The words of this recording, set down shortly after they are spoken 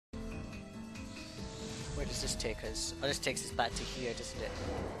Where does this take us? Oh, this takes us back to here, doesn't it?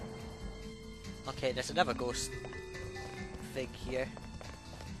 Okay, there's another ghost thing here.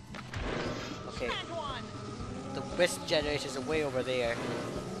 Okay. The wisp generators are way over there.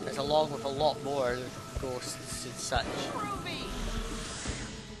 There's along with a lot more ghosts and such.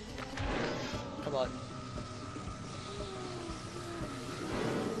 Come on.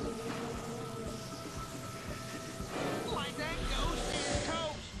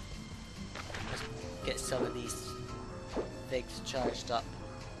 Let's get some of these things charged up.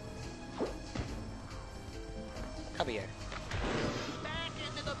 Come here. Back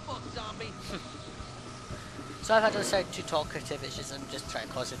into the book, zombie. So if I don't sound too talkative, it's just I'm just trying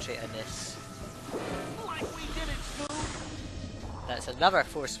to concentrate on this. Like we did it, Scoob. That's another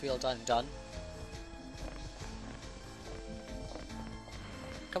force field undone.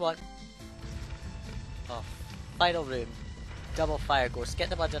 Come on. Oh, final room. Double fire ghost. Get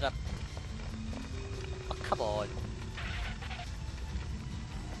them under the... Oh, come on.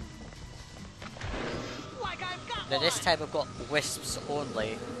 Like I've got Now this one. time I've got wisps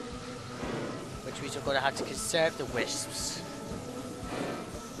only. Which means we're going to have to conserve the wisps.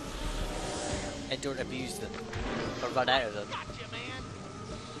 And don't abuse them. Or run out of them. Gotcha, man.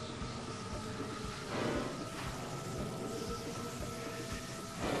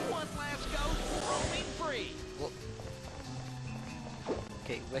 One last ghost roaming free. Whoa.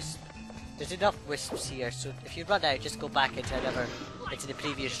 Okay, wisp. There's enough wisps here, so if you run out, just go back into the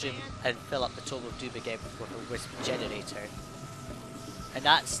previous room and fill up the Toll of Doom again with a wisp generator. And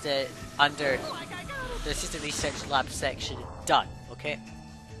that's the under the System Research Lab section done, okay?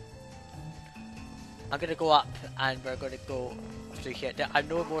 I'm gonna go up and we're gonna go through here. There are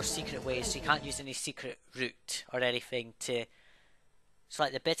no more secret ways, so you can't use any secret route or anything to... So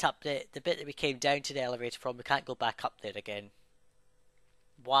like the bit up the bit that we came down to the elevator from, we can't go back up there again.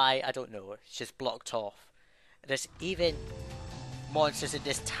 Why? I don't know. It's just blocked off. There's even monsters in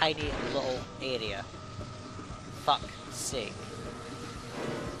this tiny little area. Fuck's sake.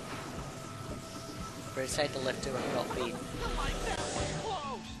 We're inside the lift and we've not been.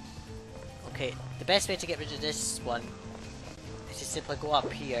 Okay, the best way to get rid of this one is to simply go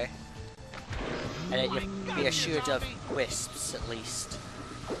up here. And then you'll be assured of wisps at least.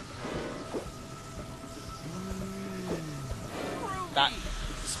 That's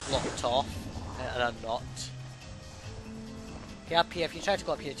blocked off, and I'm not. Okay, up here, if you try to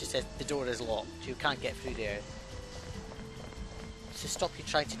go up here, it just says the door is locked. You can't get through there. To stop you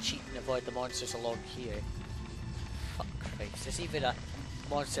trying to cheat and avoid the monsters along here. Fuck Christ, there's even a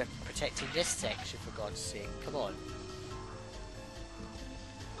monster protecting this section for God's sake. Come on.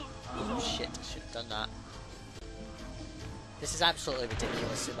 Oh shit, I should have done that. This is absolutely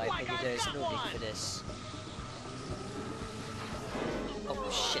ridiculous in my opinion. There is no need for this. Oh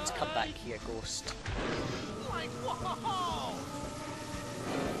shit, come back here, ghost.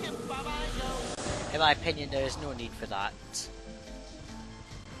 In my opinion, there is no need for that.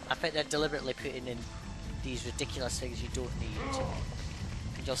 I think they're deliberately putting in these ridiculous things you don't need.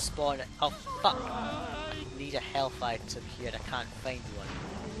 And you'll spawn... Oh fuck! I need a health item here and I can't find one.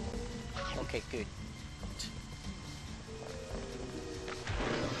 Okay, good.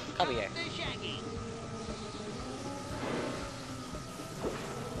 Come here.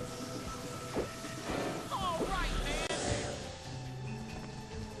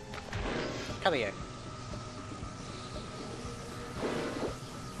 Come here.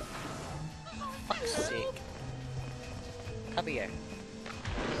 Fuck's sake. Come here.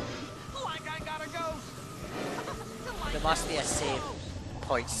 Like I got a ghost. There must be a save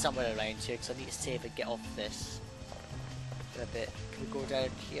point somewhere around here because I need to save and get off this. In a bit. Can we go down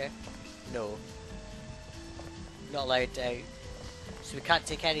here? No. Not allowed down. So we can't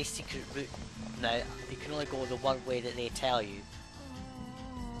take any secret route now. You can only go the one way that they tell you.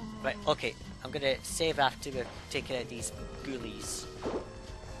 Right, okay. I'm gonna save after we've taken out these ghoulies.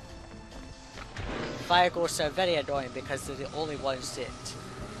 Fire ghosts are very annoying because they're the only ones that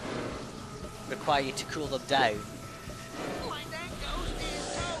require you to cool them down.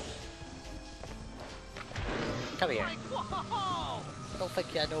 Come here. Don't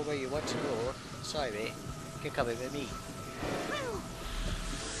think I know where you want to go. Sorry mate. You can come in with me.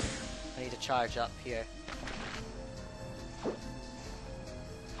 I need to charge up here.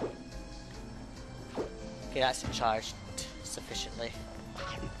 Okay, that's charged sufficiently.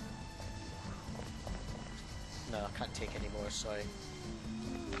 No, I can't take any more, sorry.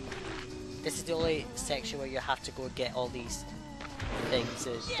 This is the only section where you have to go and get all these things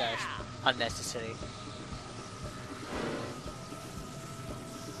that are unnecessary.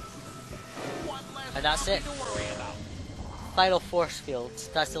 And that's it. Final force field.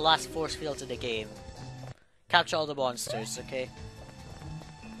 That's the last force field in the game. capture all the monsters, okay?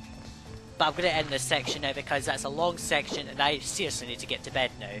 But I'm going to end this section now because that's a long section and I seriously need to get to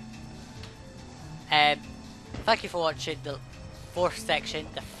bed now. Thank you for watching the 4th section.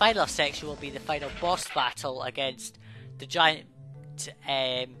 The final section will be the final boss battle against the giant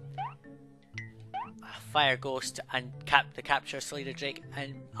fire ghost and the capture Selena Drake,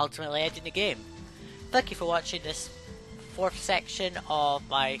 and ultimately ending the game. Thank you for watching this 4th section of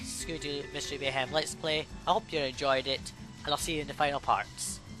my Scooby Mystery Mayhem Let's Play. I hope you enjoyed it, and I'll see you in the final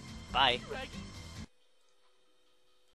parts. Bye.